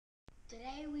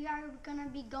Today we are going to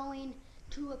be going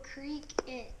to a creek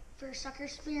for sucker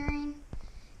spearing,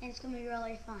 and it's going to be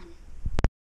really fun.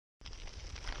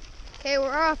 Okay,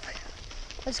 we're off.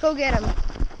 Let's go get them.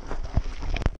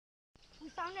 We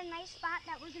found a nice spot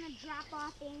that we're going to drop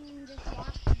off and just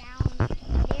walk down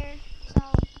there. So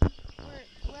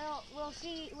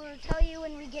we'll tell you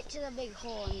when we get to the big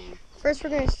hole in there. First, we're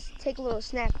going to take a little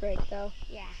snack break, though.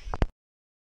 Yeah.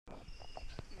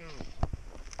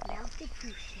 Melted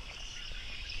fruit.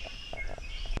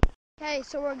 Okay,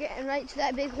 so we're getting right to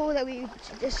that big hole that we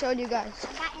just showed you guys.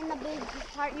 Not in the big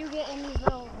part, you get in these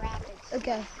little rapids.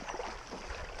 Okay.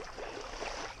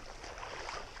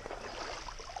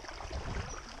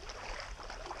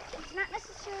 It's not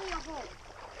necessarily a hole.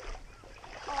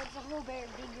 Oh, it's a hole very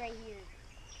big right here.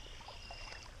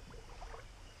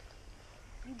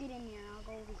 You get in there, I'll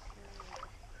go over here.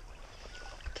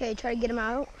 Okay, try to get them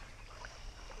out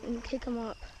and kick them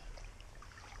up.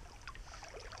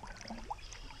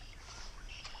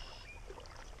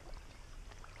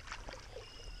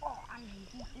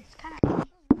 It's kind of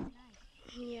really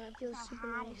nice. Yeah, it feels super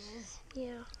nice.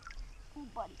 Yeah. Oh,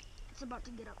 buddy, it's about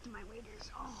to get up to my waders.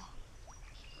 Oh,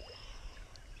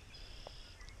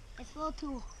 it's a little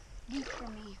too deep for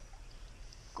me.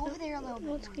 Go over there a little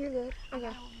bit. You're good.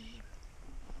 Okay.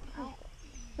 Oh.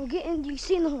 We'll get in. You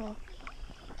see in the hole.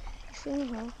 You see in the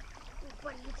hole. Oh,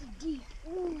 buddy, it's deep.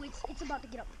 Oh, it's about to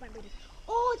get up to my waders.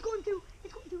 Oh, it's going through.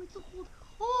 It's going through. It's so cold.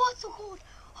 Oh, it's so cold.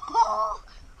 Oh.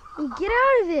 Get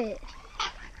out of it.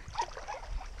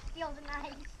 Feels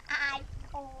nice. Ice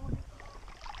cold.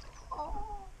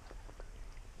 Oh.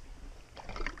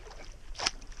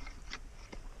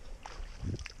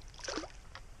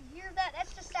 You hear that?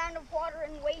 That's the sound of water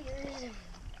and waders.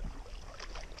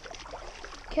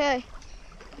 Okay.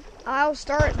 I'll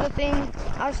start the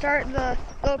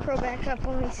GoPro back up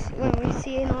when we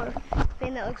see another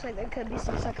thing that looks like there could be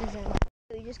some suckers in.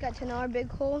 We just got to know our big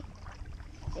hole,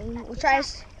 and we'll try to.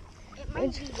 It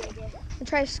might be big. We'll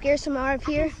try to scare some out of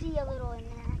here. I can see a little in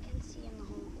there. I can see in the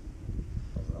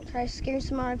hole. Try to scare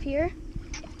some out of here.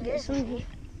 Get some to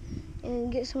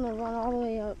run all the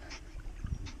way up.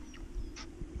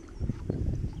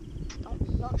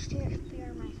 Don't steer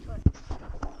my foot.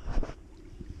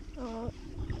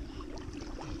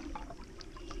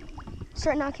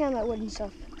 Start knocking on that wood and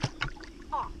stuff.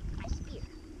 Oh, my spear.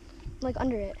 Like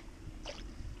under it.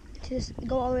 Just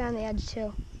go all the way on the edge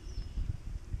too.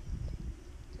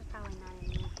 There's probably not in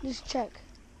there. Just check.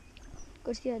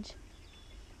 Go to the edge.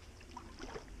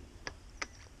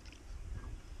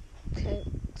 Okay,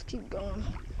 let's keep going.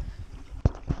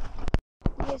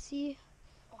 Yeah, see?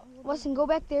 Weston, go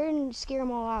back there and scare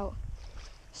them all out.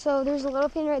 So there's a little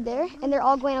thing right there, and they're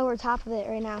all going over top of it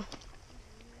right now.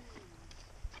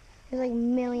 There's like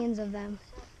millions of them.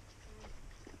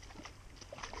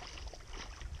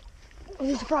 Oh,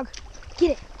 there's a frog.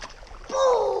 Get it.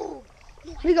 Boom!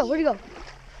 Where'd he go? Where'd he go?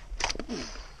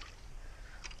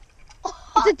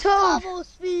 It's a toad. Double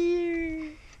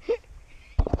spear.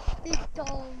 Big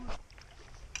toad.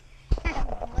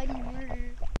 Bloody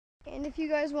murder. And if you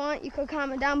guys want, you could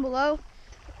comment down below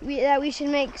that we should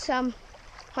make some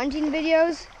hunting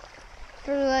videos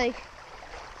for like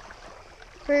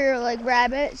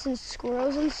rabbits and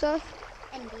squirrels and stuff.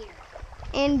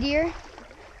 And deer.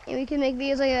 And we can make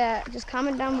videos like that. Just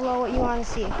comment down below what you want to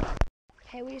see.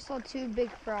 Hey, we just saw two big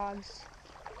frogs.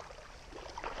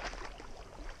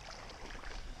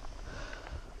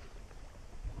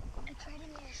 It's right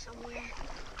in there somewhere.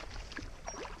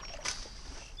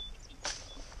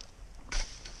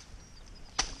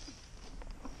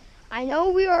 I know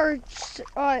we are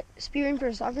spearing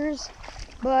for suckers,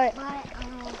 but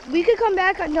we could come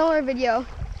back on another video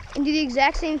and do the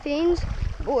exact same things,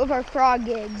 but with our frog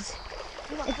gigs.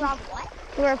 Frog what?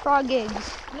 With our frog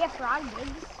gigs. We have frog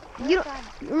gigs? You don't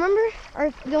remember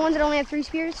the ones that only have 3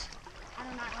 spears? I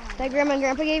do not remember. That Grandma and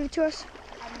Grandpa gave it to us?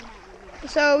 I do not remember.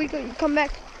 So we could come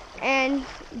back and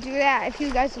do that if you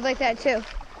guys would like that too.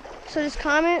 So just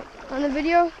comment on the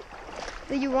video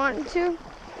that you want to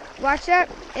watch that,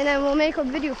 and then we'll make a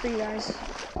video for you guys.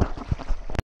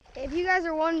 If you guys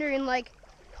are wondering, like,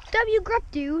 W Grupp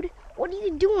dude, what are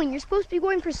you doing? You're supposed to be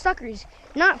going for suckers,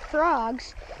 not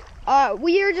frogs.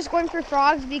 We are just going for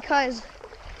frogs because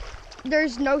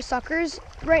there's no suckers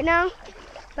right now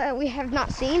that we have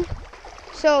not seen.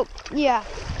 So yeah.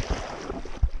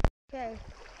 Okay.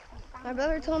 My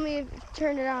brother told me to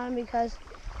turn it on because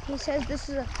he says this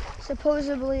is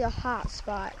supposedly a hot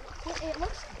spot. It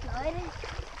looks good.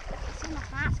 It's in a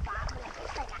hot spot, but it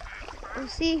looks like a hot spot. We'll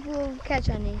see who will catch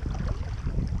any.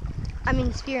 I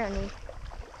mean, spear any.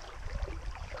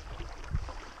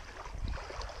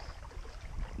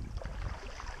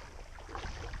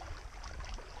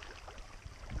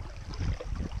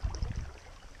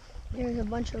 There's a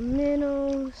bunch of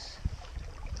minnows.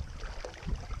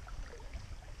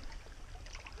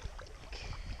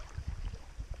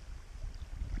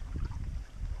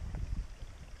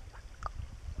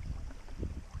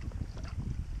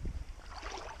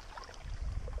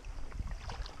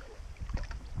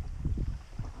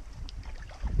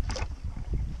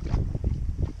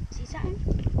 See something?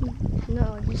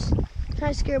 No, just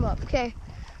trying to scare them up. Okay,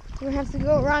 we're gonna have to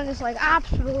go around this like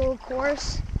obstacle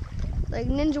course, like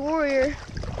Ninja Warrior.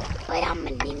 But I'm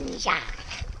a ninja.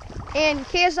 And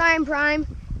KSI and Prime,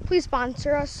 please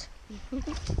sponsor us.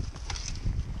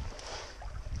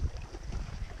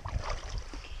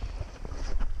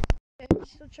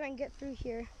 Still trying to get through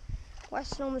here.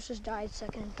 Weston almost just died a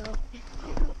second ago.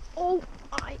 Oh,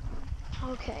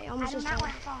 okay, almost I do just not died.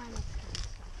 want to fall in this kind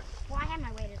of stuff. Well, I have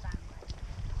my waders on.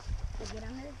 But to get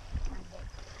under, I'm good.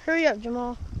 Hurry up,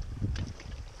 Jamal.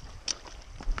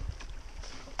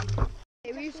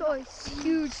 Hey, we saw a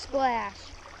huge splash.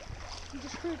 You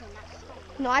just heard them, not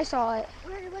saw No, I saw it.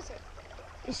 Where was it?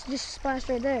 It's just splashed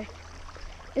right there.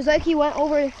 It's like he went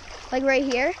over, like right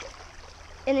here,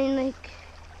 and then like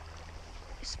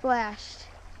splashed.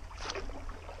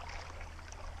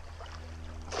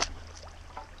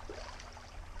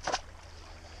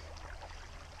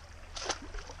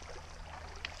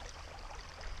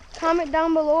 Comment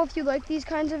down below if you like these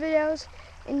kinds of videos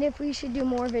and if we should do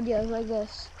more videos like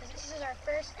this. Because this is our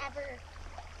first ever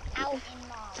out in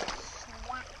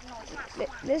swamp. No, it's not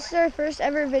swamp. This is our first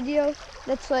ever video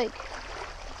that's like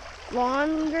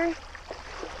longer.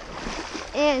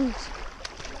 And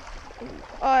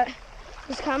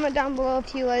just comment down below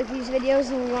if you like these videos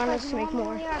and you want us to make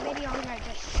more. Normally our videos are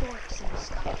just shorts and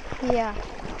stuff. Yeah.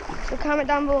 So comment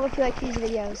down below if you like these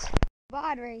videos.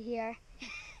 Bod right here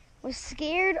was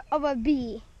scared of a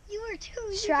bee. You were too.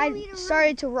 You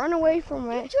Started to run away from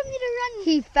You it. told me to run.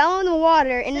 He fell in the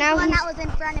water and The now one he's that was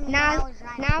in front of me when I was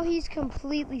running. now he's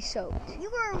completely soaked. You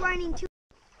were running too.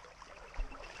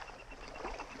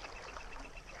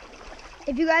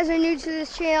 If you guys are new to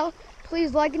this channel,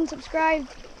 please like and subscribe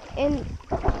and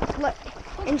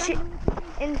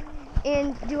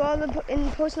do all the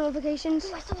and post notifications.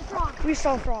 Ooh, I saw a frog. We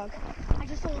saw a frog. I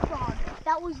just saw a frog.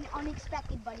 That was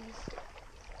unexpected, buddies.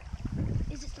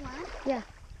 Is it still on? Yeah.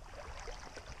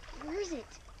 Where is it?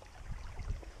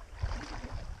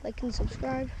 Like and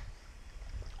subscribe.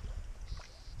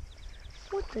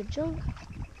 What the junk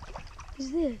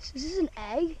is this? Is this an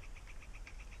egg?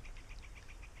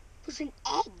 It's an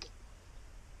egg.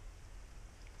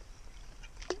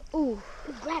 Ooh.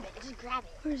 Just grab it. Just grab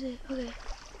it. Where is it? Okay.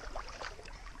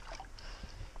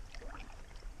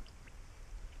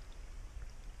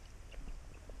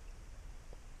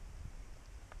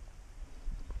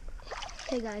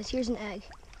 Okay guys, here's an egg.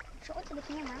 Show it to the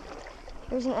camera.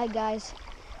 Here's an egg, guys.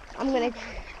 I'm going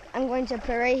to put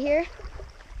it right here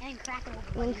And then crack it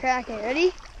over. and crack it.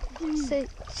 Ready?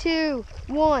 6, 2,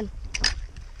 1.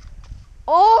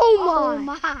 Oh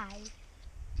my! my.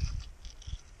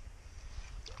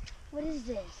 What is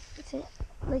this? It's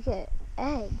like an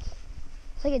egg.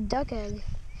 It's like a duck egg.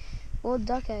 Old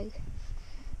duck egg.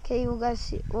 Okay, you guys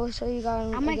see. We'll show you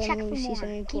guys I'm gonna again check when for we see more.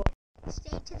 something cool.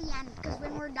 Stay to the end because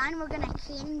when we're done, we're gonna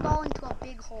cannonball into a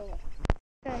big hole.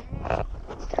 Okay.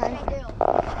 What should I do?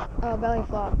 Oh, belly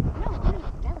flop. No,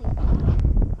 belly.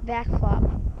 Back flop.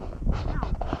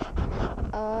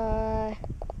 No.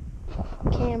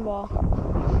 Cannonball.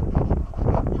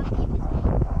 How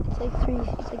deep is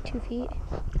It's like 2 feet. it?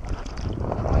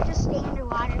 I'll just stay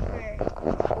underwater for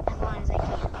as long as I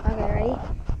can. Okay, ready?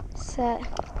 Set.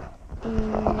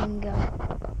 And go.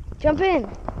 Jump in.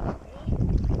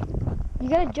 You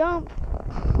gotta jump.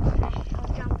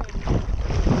 I'll jump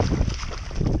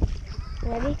in.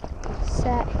 Ready?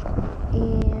 Set.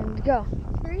 And go.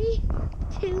 3,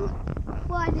 2,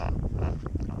 1.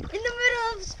 In the middle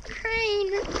of screen.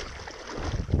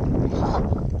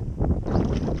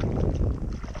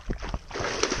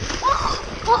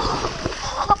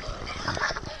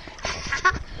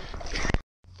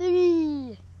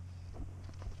 3,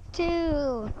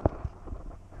 2,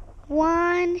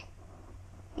 1,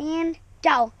 and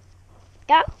go.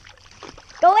 Go.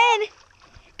 Go in.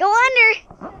 Go under.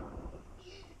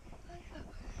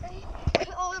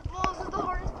 Oh, the balls is the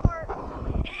hardest part.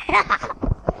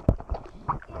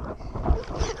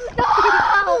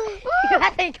 No! You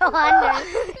have to go under.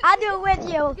 I'll do it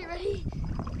with you. Okay, ready?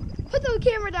 Put the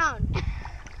camera down.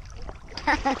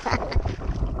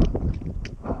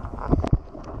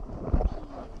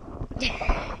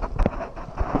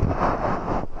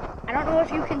 I don't know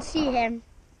if you can see him.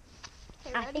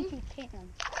 Okay, I ready? think you can.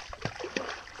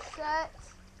 Set.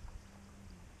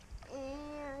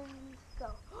 And go.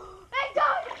 And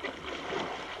go!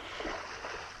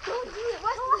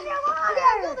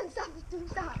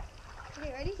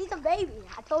 Ready? He's a baby.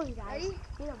 I told you guys. Ready?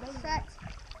 He's a baby. Set.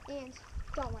 And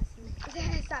Don't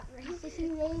listen. stop. Ready?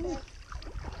 Listen, baby.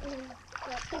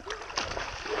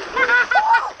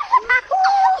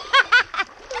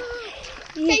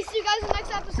 Okay, see you guys in the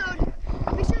next episode.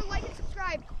 Make sure to like and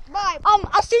subscribe. Bye.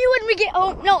 I'll see you when we get.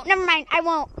 Oh no, never mind. I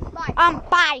won't. Bye.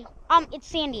 Bye. It's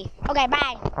Sandy. Okay,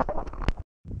 bye.